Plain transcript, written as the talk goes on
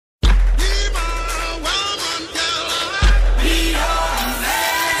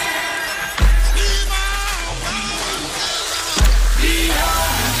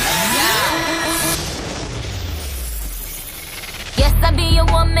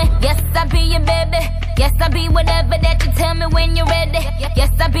be whatever that you tell me when you're ready. Yes,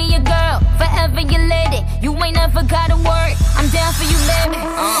 I'll be your girl, forever your lady. You ain't never gotta worry, I'm down for you, baby.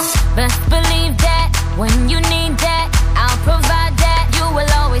 Best believe that, when you need that, I'll provide that. You will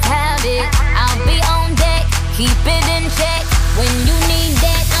always have it. I'll be on deck, keep it in check. When you need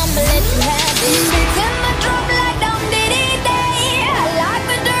that, I'ma let you have it. Beats in my drum like dum diddy day. I like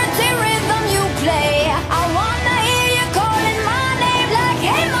the dirty rhythm you play. I wanna hear you calling my name like,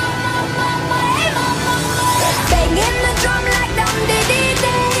 hey mama, mama, hey mama, mama. Banging the drum like dum diddy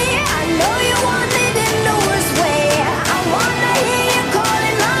day. I know you want it in the worst way. I wanna hear you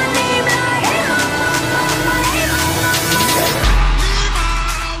calling my name like, hey mama, mama, hey mama, mama.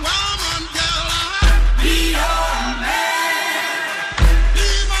 Be your man. Be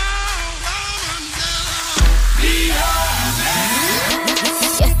my woman, girl. Be your man.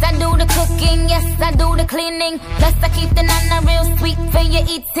 Yes, I do the cooking, yes, I do the cleaning. Plus I keep the nana real sweet for your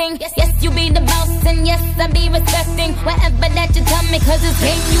eating. Yes, yes, you be the boss and yes, I be respecting whatever that you tell me, cause it's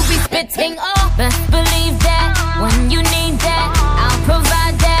game you be spitting. Oh, best believe that, when you need that, I'll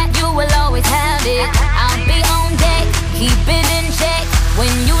provide that. You will always have it. I'll be on deck, keep it in check.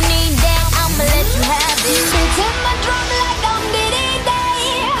 When you need that, I'ma let you have it. Beats in my drum like dum diddy day.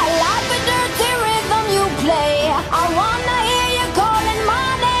 I like the dirty rhythm you play. I wanna hear you calling my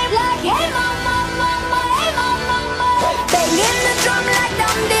name like, hey mama, mama, hey mama, mama. Banging the drum like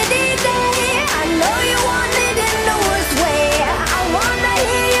dum diddy day. I know you want it in the worst way. I wanna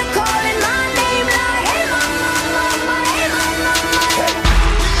hear you calling my name like, hey mama, mama, hey mama, mama.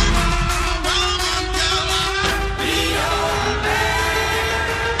 Be your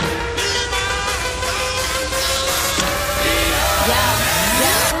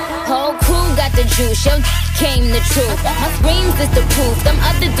whole crew got the juice, yo came the truth. My screams is the proof, them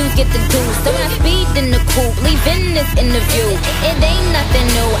other dudes get the deuce. So when I speed in the coupe, leaving this interview, it ain't nothing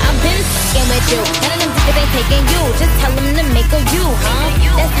new, I've been f***ing with you. None of them niggas ain't taking you, just tell them to make a you,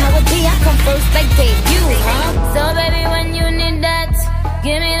 huh? That's how it be, I come first like debut, huh? So baby, when you need that,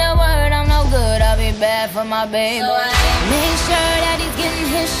 give me the word, I'm no good, I'll be bad for my baby. Make sure that he's getting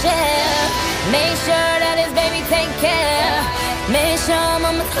his share. Make sure that his baby take care. Make sure I'm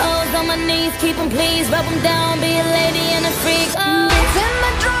on my toes, on my knees, keep him please, rub him down, be a lady and a freak. Beats in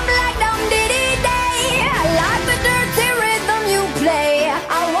my drum like dum diddy day. I like the dirty rhythm you play.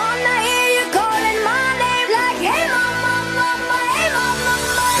 I wanna hear you calling my name like, hey mama, mama, hey mama,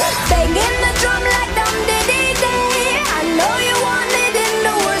 mama. Banging the drum like dum diddy day. I know you want it in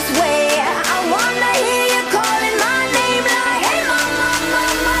the worst way. I wanna hear you calling my name like, hey mama,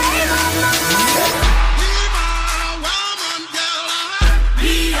 mama, hey mama, mama.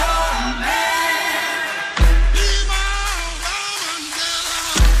 Be your man. Be my woman,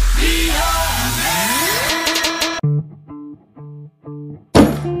 girl. Be your man.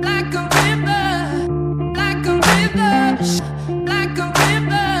 Like a river, like a river, like a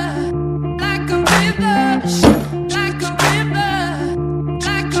river, like a river, like a river,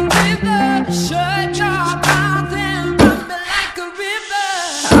 like a river. Shut your mouth and run me like a river.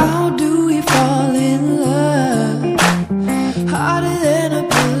 How do we fall in love? Harder than a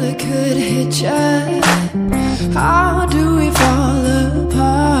bullet could hit ya. How do we fall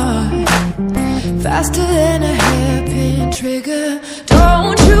apart? Faster than a hairpin trigger.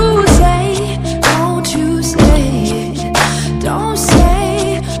 Don't you say it.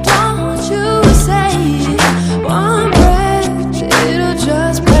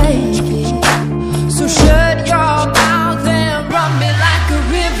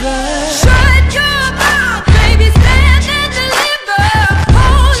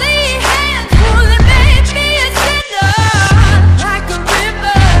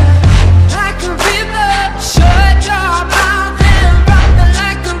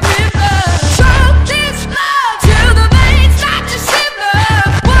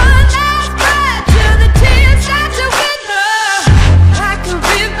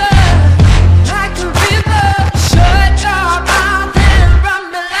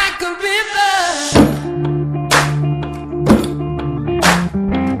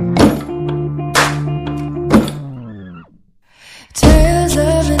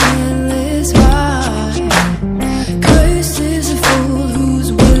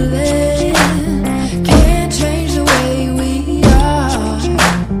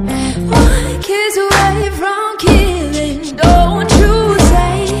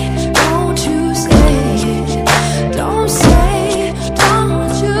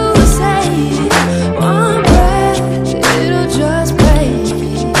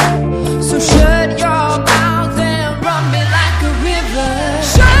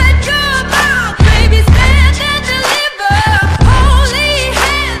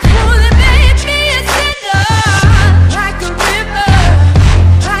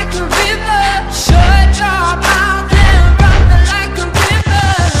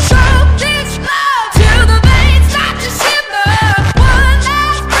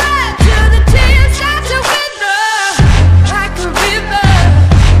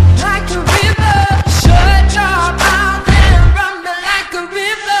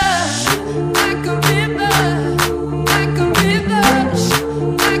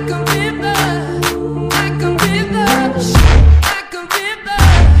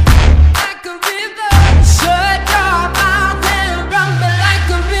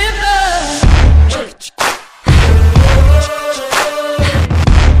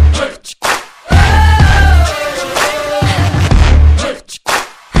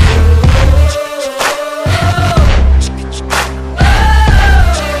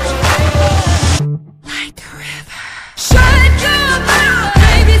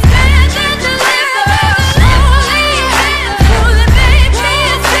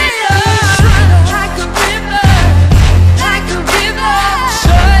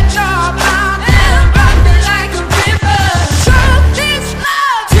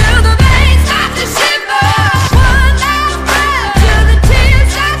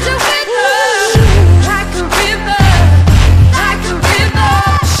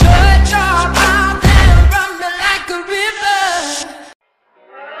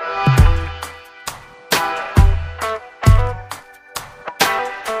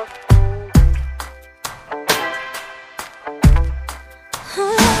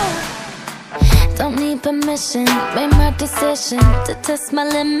 permission, made my decision to test my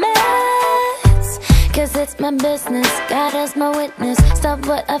limits. Cause it's my business, God as my witness. Stop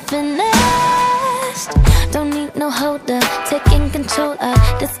what I finished. Don't need no holder, taking control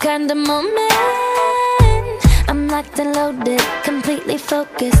of this kind of moment. I'm locked and loaded, completely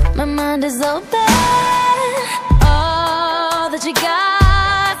focused, my mind is open. All that you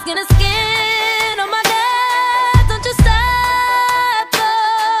got, skin to skin, oh my God, don't you stop,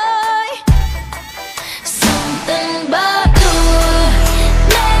 boy. Something about you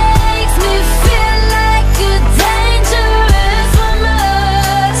makes me feel like a dangerous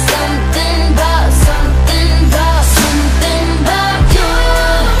woman. Something about you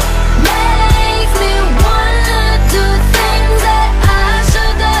makes me wanna do things that I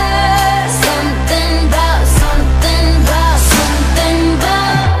shouldn't. Something about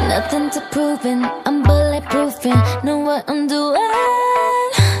nothing to proving, I'm bulletproofing, know what I'm doing.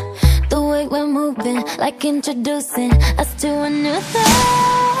 The way we're moving, like introducing us to a new thing.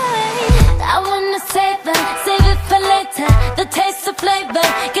 I wanna save it for later, the taste of flavor.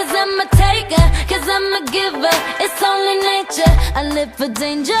 Cause I'm a taker, cause I'm a giver. It's only nature, I live for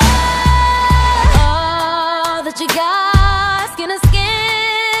danger. All that you got, skin to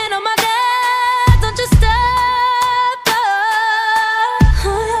skin, oh my God, don't you stop, oh.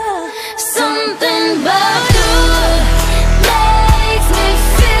 Something about you makes me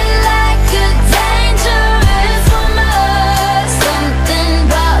feel like a dangerous woman. Something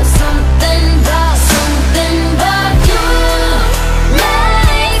about you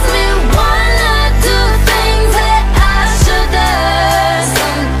makes me wanna do things that I shouldn't.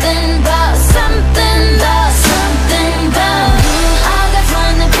 Something about you. All guys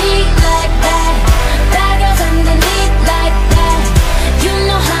wanna be like that, bad girls underneath like that. You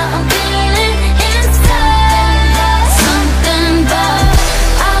know how I'm feeling inside. Something about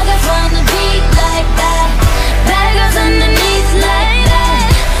all guys wanna be like that, bad girls underneath like that.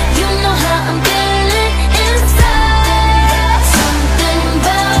 You know how I'm feeling inside. Something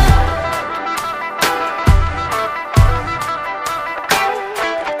about. Something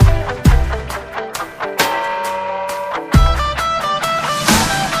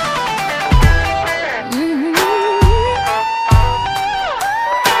about you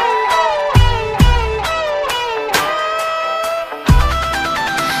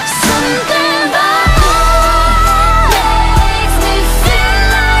makes me feel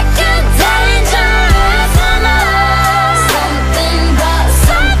like a dangerous woman. Something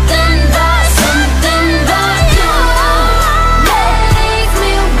about you makes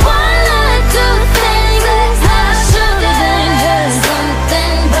me wanna do things that I shouldn't.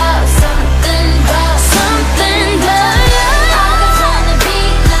 Something about you. All guys wanna be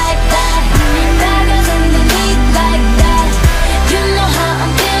like that, bad girls underneath like that. You know how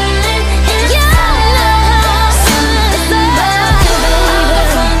I'm feeling inside. Something about you. All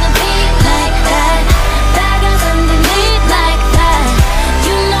guys wanna be like that, bad girls underneath like that.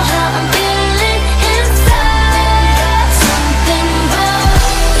 You know how I'm feeling inside. Something about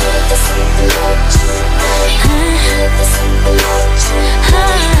you. There's something about you. There's something about you.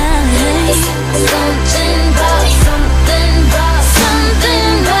 There's something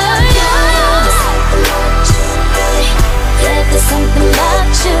about you. Yeah, there's something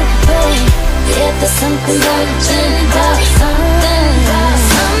about you, babe. Yeah, there's something about you, about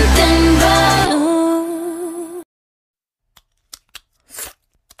something about you.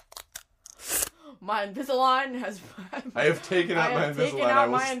 My Invisalign has. I have taken out my I have taken Invisalign. out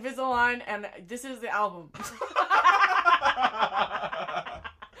my Invisalign, and this is the album.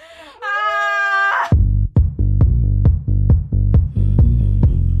 Ah!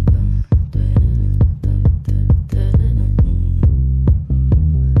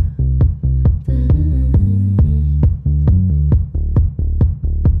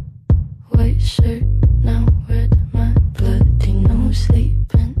 White shirt, now red, my bloody nose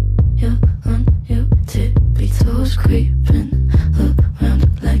sleeping. You're on your tippy toes, creeping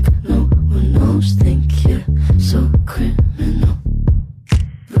around like no one knows. Think you're so criminal.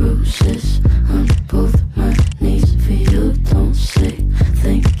 Bruises on both my knees for you. Don't say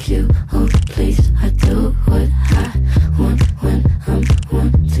thank you, oh please. I do what I want when I'm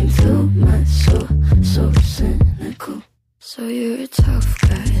wanting to. My soul, so cynical. So you're a tough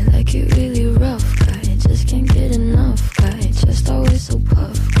guy, like you really rough guy. Just can't get enough guy, just always so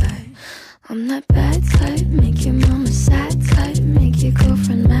puff guy. I'm that bad type, make your mama sad type, make your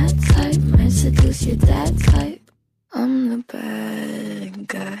girlfriend mad type, might seduce your dad type. I'm the bad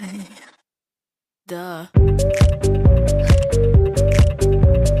guy. Duh.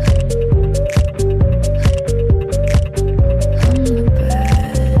 I'm the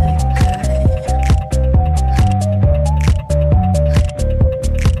bad guy.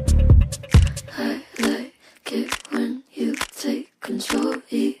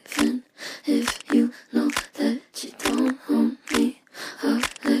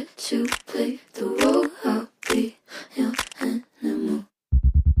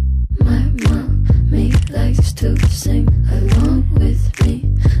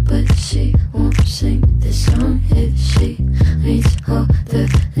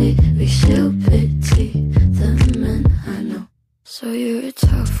 a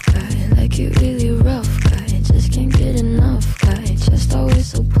tough guy, like you really rough guy. Just can't get enough guy, just always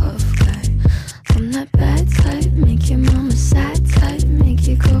so puff guy. I'm that bad type, make your mama sad type, make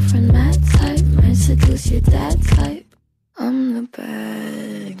your girlfriend mad type, might seduce your dad type. I'm the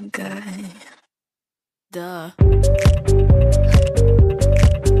bad guy. Duh.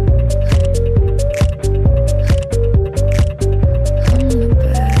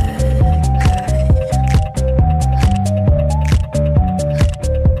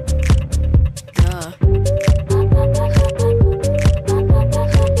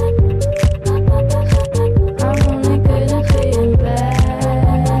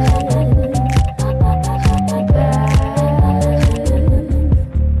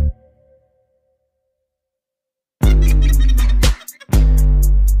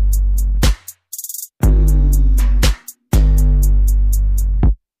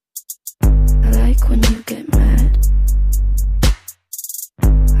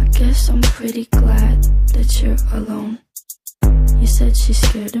 Pretty glad that you're alone. You said she's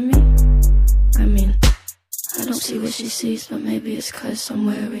scared of me? I mean, I don't see what she sees, but maybe it's 'cause I'm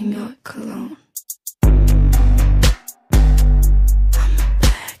wearing your cologne.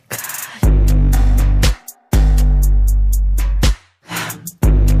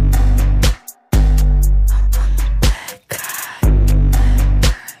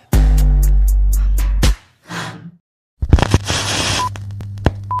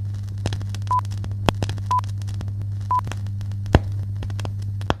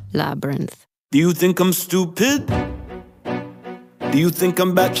 Labyrinth. Do you think I'm stupid? Do you think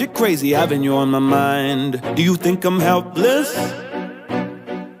I'm batshit crazy having you on my mind? Do you think I'm helpless?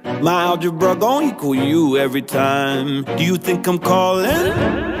 My algebra gon' equal you every time. Do you think I'm calling?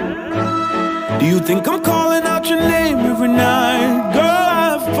 Do you think I'm calling out your name every night? Girl,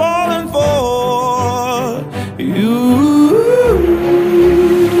 I've fallen for you.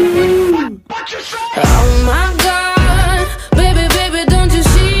 Oh my God, baby, baby, don't you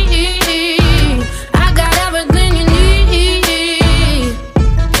see? I got everything you need.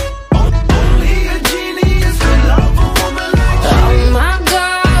 Only a genius can love a woman like you. Oh my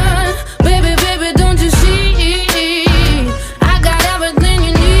God, baby, baby, don't you see? I got everything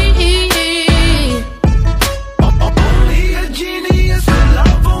you need. Only a genius can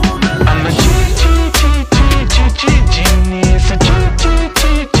love a woman like you. I'm a genius, a genius.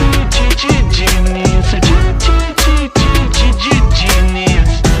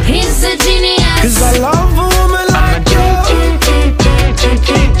 He's a genius. 'Cause I love a woman like you. Genius,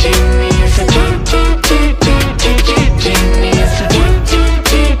 a genius.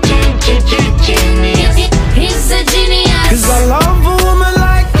 He's a genius. 'Cause I love a woman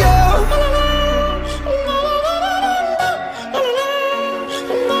like you.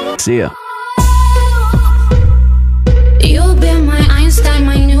 See ya. You've been my Einstein,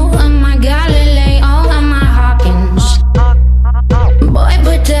 my Newton, my Galileo, and my Hawkins. Boy,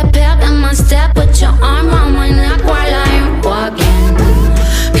 put the pep in my step, put your arm around my neck while I'm walking.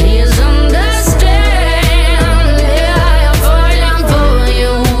 Please understand, yeah, I'm falling for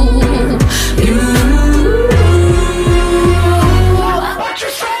you.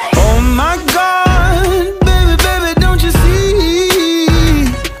 Oh my God, baby, baby, don't you see?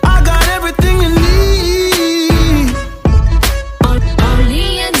 I got everything you need. Only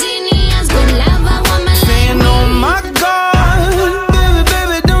a genius could love a woman like Saying, me. oh my God, baby,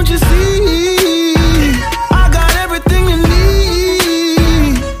 baby, don't you see? I got everything you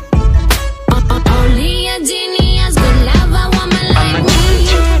need. Only a genius could love a woman I'm like a me.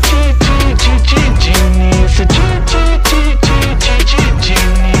 genius, a genius.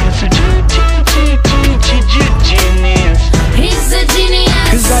 He's a genius.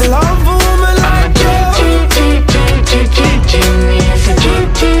 'Cause I love a woman like you. Genius, a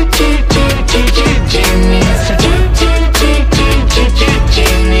genius.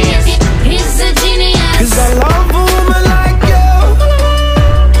 He's a genius. 'Cause I love a woman like you.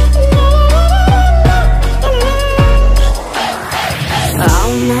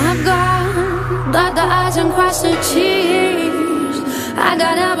 Oh my God, dot the I's and cross the T's. I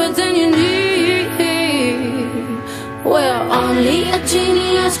got everything you need. Well, only a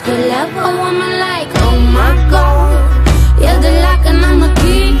genius could love a woman like. Oh my God, you're the lock and I'm a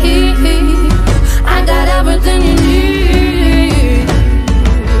key. I got everything you need.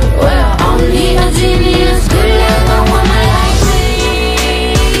 Well, only a genius could love a woman like me.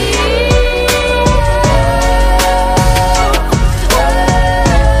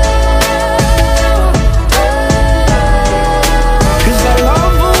 'Cause I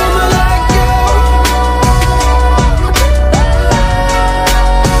love a woman like you.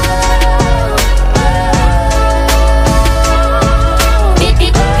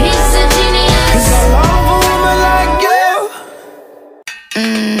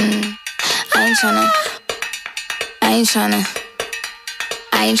 ain't tryna.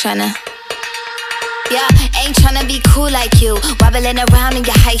 Yeah, ain't tryna be cool like you. Wobbling around in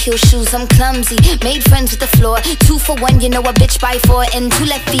your high heel shoes, I'm clumsy. Made friends with the floor. 2 for 1, you know a bitch by 4. And 2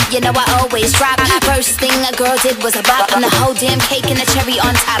 left feet, you know I always drop. First thing a girl did was a bop. And the whole damn cake and the cherry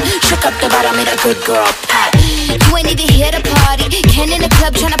on top. Shook up the bottom, made a good girl pop. You ain't even here to party. Ken in the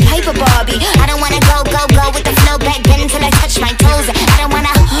club tryna pipe a Barbie. I don't wanna go with the flow back then until I touch my toes. I don't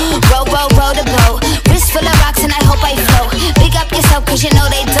wanna roll the boat. Wrist full of rocks and I hope I float. Big up yourself cause you know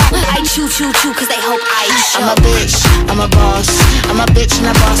they don't. I chew cause they hope I show. I'm a bitch, I'm a boss. I'm a bitch and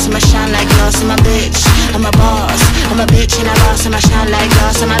a boss, I'ma shine like glass. I'm a bitch, I'm a boss. I'm a bitch and a boss, I'ma shine like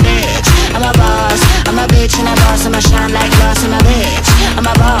glass. I'm a bitch, I'm a boss. I'm a bitch and a boss, I'ma shine like glass. I'm a bitch, I'm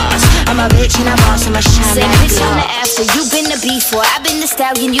a boss. I'm a bitch and a boss, I'ma shine Say like bitch on the glass. after, you been the before. I been the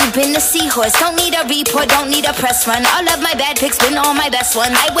stallion, you been the seahorse. Don't need a report, don't need a press run. All of my bad pics been all my best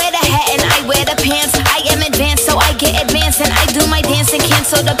ones. I wear the hat and I wear the pants. I am advanced, so I get advanced. And I do my dance and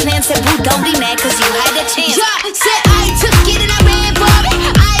cancel the plans. Said boo, don't be mad cause you had a chance. Yeah, said I took it and I ran for it.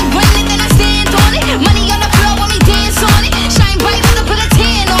 I run it and I stand on it. Money on the floor when we dance on it. Shine bright when I put a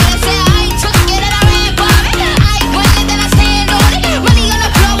tan on it. Said I took it and I ran for it. I run it and I stand on it. Money on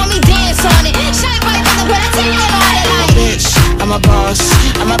the floor when we dance on it. Shine bright when I put a tan on it. I'm a bitch, I'm a boss.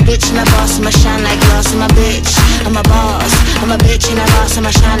 I'm a bitch and a boss, I'ma shine like glass. I'm a bitch, I'm a boss. I'm a bitch and a boss, I'ma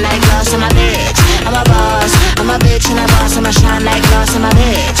shine like glass. I'm a bitch, I'm a boss. I'm a bitch and a boss, I'ma shine like glass. I'm a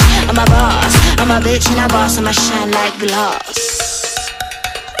bitch, I'm a boss. I'm a bitch and a boss, I'ma shine like glass.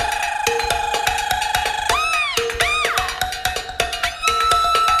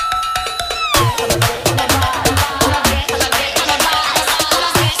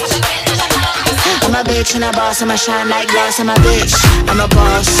 I'm a bitch and a boss, I'ma shine like glass. I'm a bitch, I'm a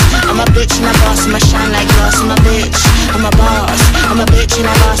boss. I'm a bitch and a boss, I'ma shine like glass. I'm a bitch, I'm a boss. I'm a bitch and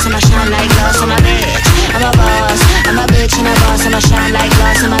a boss, I'ma shine like glass. I'm a bitch, I'm a boss. I'm a bitch and a boss, I'ma shine like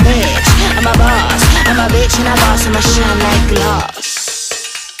glass. I'm a bitch, I'm a boss. I'm a bitch and a boss, I'ma shine like glass.